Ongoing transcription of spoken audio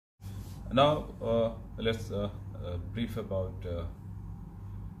Now let's brief about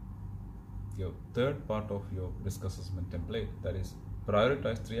your third part of your risk assessment template, that is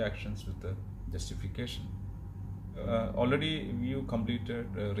prioritize 3 actions with the justification. Already you completed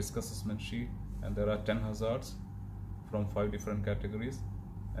a risk assessment sheet, and there are 10 hazards from 5 different categories,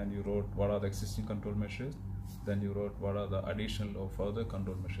 and you wrote what are the existing control measures, then you wrote what are the additional or further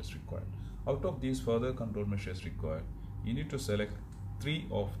control measures required. Out of these further control measures required, you need to select 3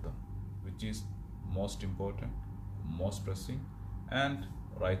 of them, which is most important, most pressing, and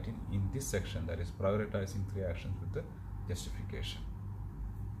writing in this section, that is prioritizing 3 actions with the justification.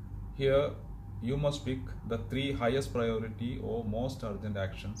 Here you must pick the 3 highest priority or most urgent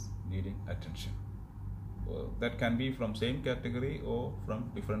actions needing attention. That can be from same category or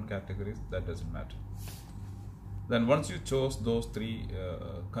from different categories, that doesn't matter. Then once you chose those 3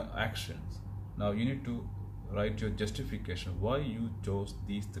 actions, now you need to write your justification why you chose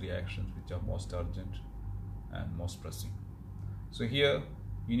these 3 actions which are most urgent and most pressing. So here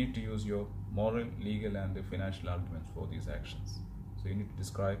you need to use your moral, legal and financial arguments for these actions. So you need to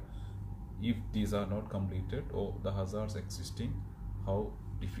describe if these are not completed or the hazards existing, how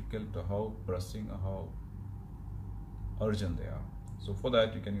difficult or how pressing or how urgent they are. So for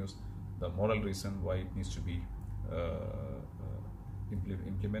that you can use the moral reason why it needs to be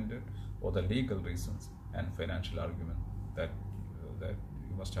implemented, or the legal reasons and financial argument that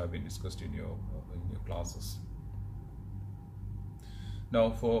you must have been discussed in your classes.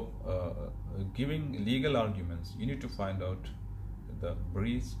 Now for giving legal arguments, you need to find out the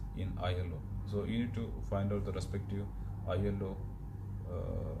breach in ILO. So you need to find out the respective ILO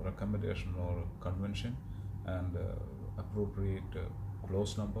recommendation or convention and appropriate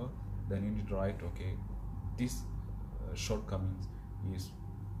clause number. Then you need to write, okay, this shortcomings is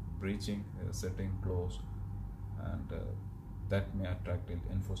breaching a certain clause, and that may attract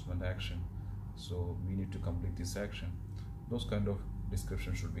enforcement action, so we need to complete this action. Those kind of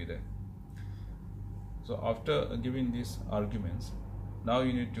description should be there. So after giving these arguments, now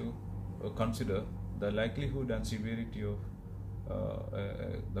you need to consider the likelihood and severity of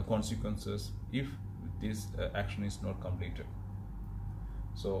the consequences if this action is not completed.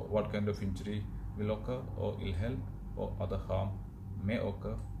 So what kind of injury will occur, or ill health or other harm may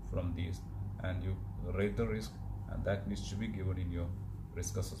occur from these, and you rate the risk, and that needs to be given in your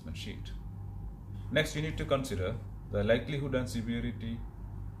risk assessment sheet. Next, you need to consider the likelihood and severity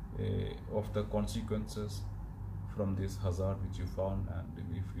of the consequences from this hazard which you found,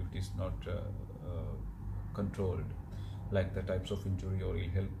 and if it is not controlled, like the types of injury or ill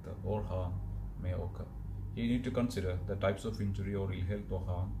health or harm may occur. You need to consider the types of injury or ill health or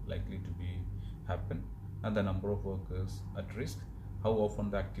harm likely to be happen, and the number of workers at risk, how often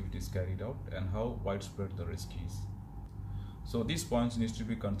the activity is carried out, and how widespread the risk is. So these points needs to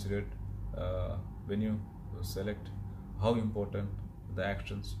be considered when you select how important the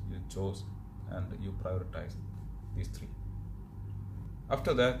actions you chose and you prioritize these 3.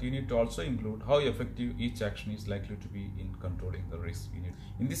 After that, you need to also include how effective each action is likely to be in controlling the risk.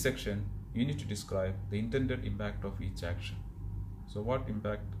 In this section, you need to describe the intended impact of each action. So what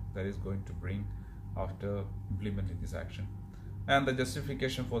impact that is going to bring after implementing this action, and the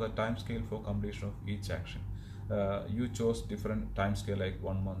justification for the time scale for completion of each action. You chose different time scale like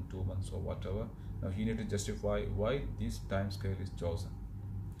 1 month, 2 months or whatever. Now you need to justify why this time scale is chosen,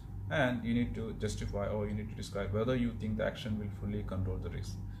 and you need to justify, or you need to describe whether you think the action will fully control the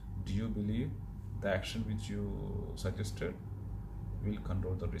risk. Do you believe the action which you suggested will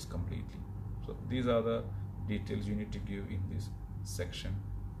control the risk completely? So these are the details you need to give in this section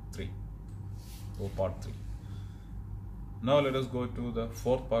 3 or part 3. Now let us go to the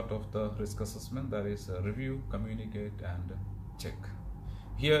 4th part of the risk assessment, that is review, communicate and check.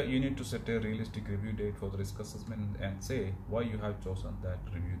 Here you need to set a realistic review date for the risk assessment and say why you have chosen that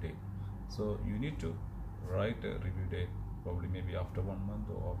review date. So you need to write a review date, probably maybe after 1 month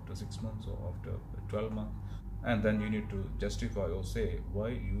or after 6 months or after 12 months, and then you need to justify or say why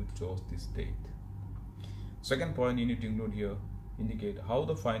you chose this date. Second point you need to include here, indicate how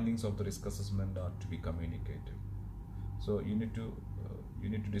the findings of the risk assessment are to be communicated. So you need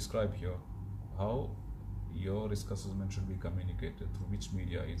to describe here how your risk assessment should be communicated, through which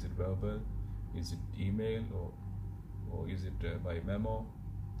media. Is it verbal, is it email, or is it by memo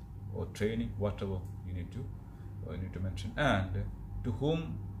or training, whatever you need to mention, and to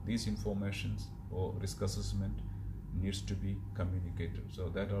whom these informations or risk assessment needs to be communicated. So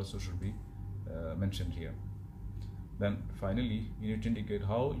that also should be mentioned here. Then finally you need to indicate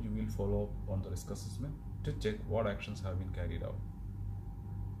how you will follow up on the risk assessment to check what actions have been carried out.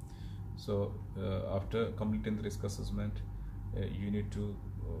 So after completing the risk assessment, you need to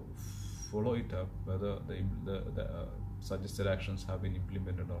follow it up, whether the suggested actions have been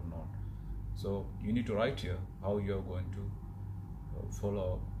implemented or not. So you need to write here how you are going to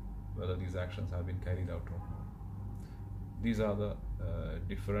follow up whether these actions have been carried out or not. These are the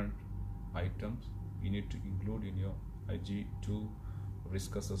different items you need to include in your IG2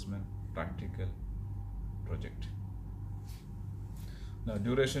 risk assessment practical project. Now,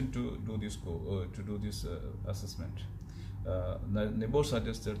 duration to do this assessment. NEBOSH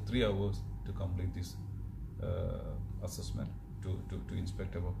suggested 3 hours to complete this assessment, to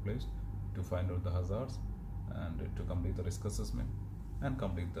inspect a workplace, to find out the hazards, and to complete the risk assessment and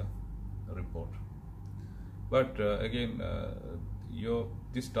complete the report. But again,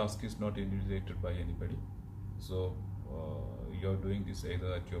 this task is not initiated by anybody, so you're doing this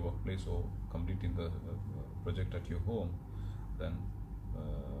either at your workplace or completing the project at your home. Then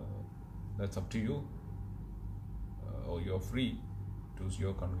that's up to you, or you're free to choose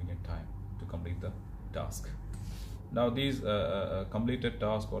your convenient time to complete the task. Now, these completed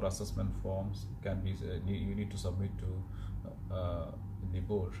task or assessment forms can be you need to submit to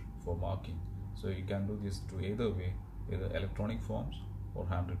NEBOSH for marking. So you can do this to either way, either electronic forms or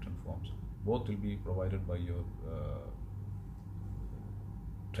handwritten forms. Both will be provided by your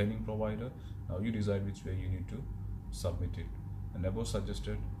training provider. Now you decide which way you need to submit it. And NEBOSH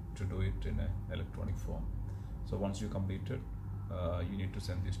suggested to do it in an electronic form. So once you complete it, you need to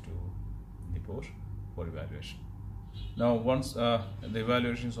send this to NEBOSH for evaluation. Now, once the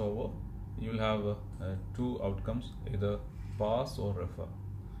evaluation is over, you will have 2 outcomes, either pass or refer.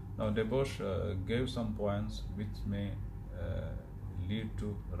 Now, NEBOSH gave some points which may lead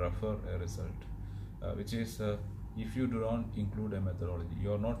to refer a result, which is if you do not include a methodology,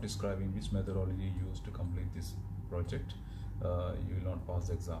 you are not describing which methodology you used to complete this project, you will not pass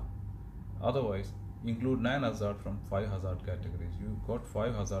the exam. Otherwise, include 9 hazards from 5 hazard categories. You got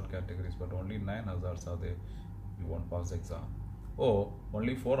 5 hazard categories, but only 9 hazards are there, you won't pass the exam. Or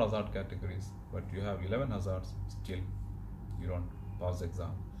only 4 hazard categories, but you have 11 hazards, still you don't pass the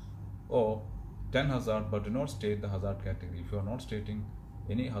exam. Or 10 hazard, but do not state the hazard category. If you are not stating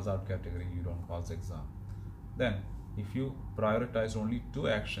any hazard category, you don't pass the exam. Then, if you prioritize only 2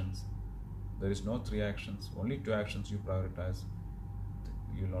 actions, there is no 3 actions, only 2 actions you prioritize,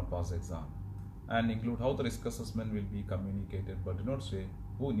 you will not pass the exam. And include how the risk assessment will be communicated, but do not say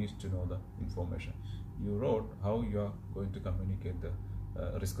who needs to know the information. You wrote how you are going to communicate the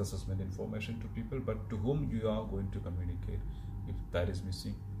risk assessment information to people, but to whom you are going to communicate. If that is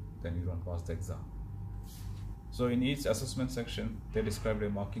missing, then you don't pass the exam. So in each assessment section, they described a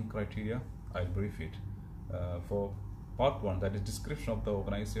marking criteria. I'll brief it. For part 1, that is description of the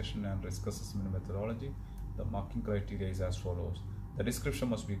organization and risk assessment methodology, the marking criteria is as follows. The description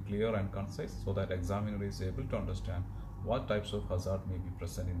must be clear and concise so that examiner is able to understand what types of hazard may be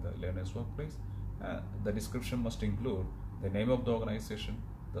present in the learner's workplace. The description must include the name of the organization,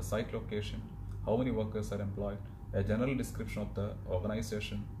 the site location, how many workers are employed, a general description of the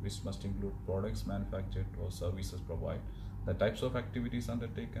organization, which must include products manufactured or services provided, the types of activities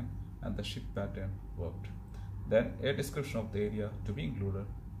undertaken, and the shift pattern worked. Then a description of the area to be included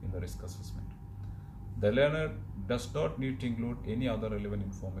in the risk assessment. The learner does not need to include any other relevant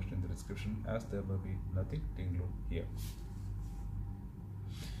information in the description, as there will be nothing to include here.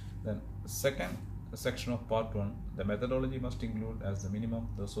 Then second section of part 1, the methodology must include as the minimum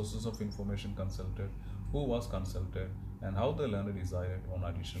the sources of information consulted, who was consulted, and how the learner decided on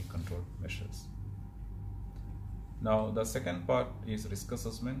additional control measures. Now the second part is risk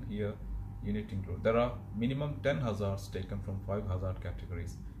assessment. Here you need to include, there are minimum 10 hazards taken from 5 hazard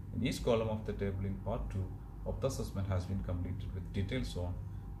categories. In each column of the table in part 2 of the assessment has been completed with details on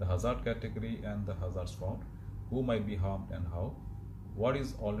the hazard category and the hazards found, who might be harmed and how, what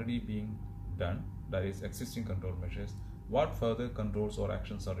is already being done, that is existing control measures, what further controls or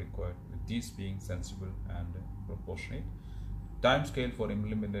actions are required, with these being sensible and proportionate, time scale for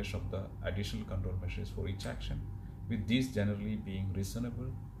implementation of the additional control measures for each action, with these generally being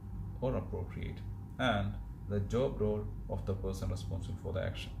reasonable or appropriate, and the job role of the person responsible for the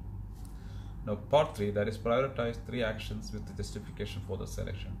action. Now part 3, that is prioritize 3 actions with the justification for the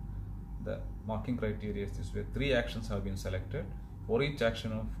selection. The marking criteria is this way: 3 actions have been selected. For each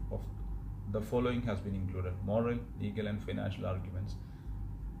action of the following has been included: moral, legal and financial arguments.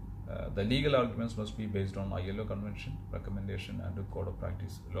 The legal arguments must be based on ILO convention, recommendation and a code of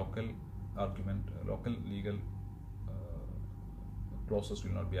practice. Local legal clauses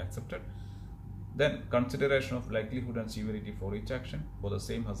will not be accepted. Then consideration of likelihood and severity for each action for the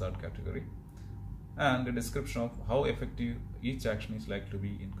same hazard category, and a description of how effective each action is likely to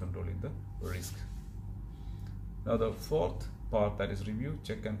be in controlling the risk. Now the fourth part, that is review,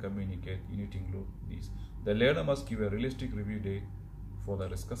 check and communicate, you need to include these. The learner must give a realistic review date for the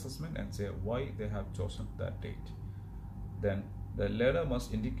risk assessment and say why they have chosen that date. Then the learner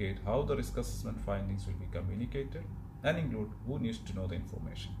must indicate how the risk assessment findings will be communicated and include who needs to know the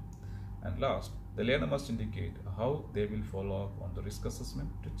information. And last, the learner must indicate how they will follow up on the risk assessment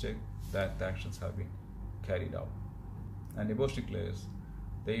to check that the actions have been carried out. And NEBOSH declares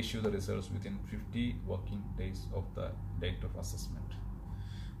they issue the results within 50 working days of the date of assessment.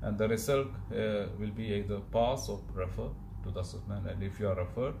 And the result will be either pass or refer to the assessment. And if you are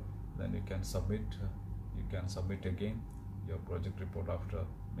referred, then you can submit again your project report after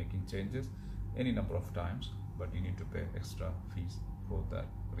making changes any number of times, but you need to pay extra fees for that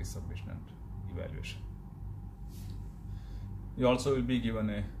resubmission and evaluation. You also will be given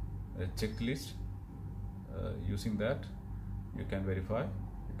a checklist. Using that, you can verify,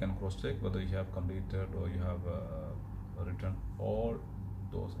 you can cross-check whether you have completed or you have written all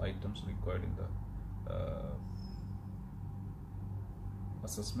those items required in the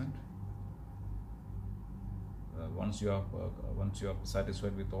assessment. Once you are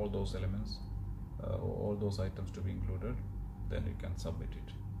satisfied with all those elements, all those items to be included, then you can submit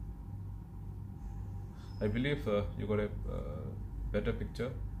it. I believe you got a better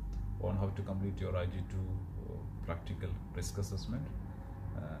picture on how to complete your IG2 practical risk assessment,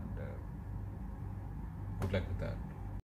 and good luck with that.